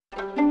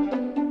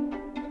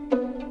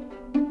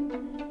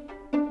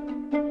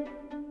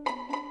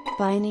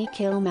by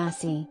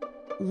Massey.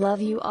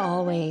 Love you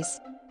always.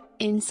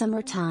 In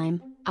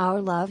summertime, our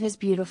love is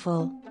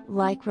beautiful,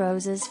 like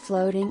roses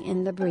floating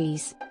in the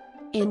breeze.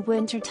 In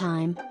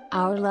wintertime,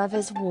 our love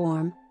is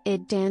warm,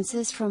 it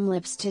dances from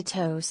lips to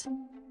toes.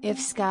 If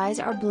skies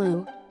are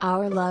blue,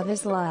 our love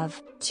is love,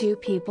 two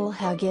people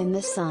hug in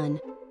the sun.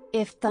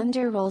 If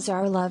thunder rolls,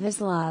 our love is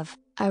love,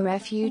 a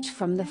refuge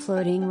from the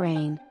floating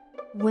rain.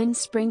 When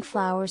spring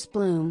flowers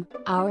bloom,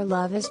 our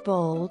love is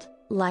bold,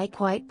 like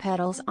white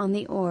petals on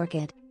the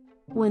orchid.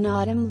 When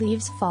autumn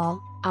leaves fall,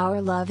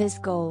 our love is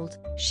gold,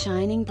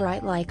 shining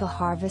bright like a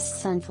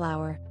harvest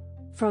sunflower.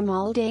 From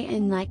all day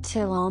and night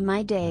till all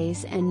my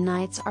days and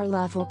nights, our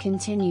love will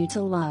continue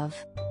to love.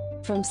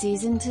 From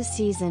season to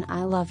season,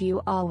 I love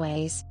you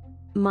always.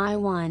 My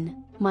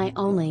one, my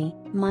only,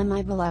 my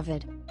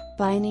beloved.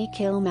 By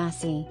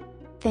Massey.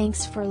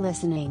 Thanks for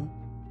listening.